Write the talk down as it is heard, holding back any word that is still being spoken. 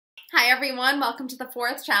Hi everyone, welcome to the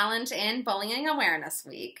fourth challenge in Bullying Awareness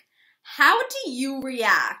Week. How do you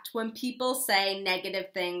react when people say negative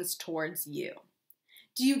things towards you?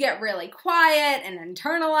 Do you get really quiet and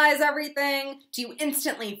internalize everything? Do you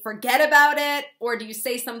instantly forget about it? Or do you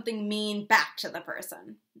say something mean back to the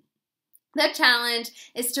person? The challenge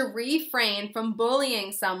is to refrain from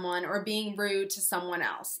bullying someone or being rude to someone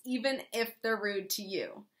else, even if they're rude to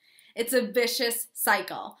you. It's a vicious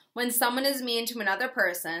cycle. When someone is mean to another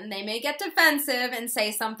person, they may get defensive and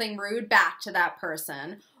say something rude back to that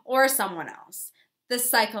person or someone else. The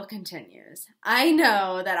cycle continues. I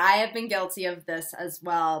know that I have been guilty of this as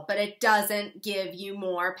well, but it doesn't give you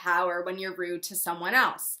more power when you're rude to someone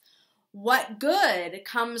else. What good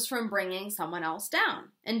comes from bringing someone else down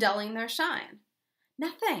and dulling their shine?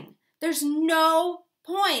 Nothing. There's no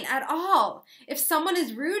point at all. If someone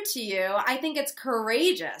is rude to you, I think it's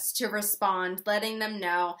courageous to respond, letting them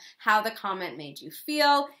know how the comment made you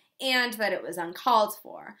feel and that it was uncalled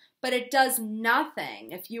for. But it does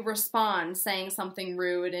nothing if you respond saying something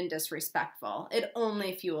rude and disrespectful. It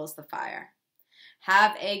only fuels the fire.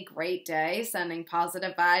 Have a great day, sending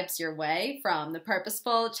positive vibes your way from the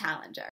Purposeful Challenger.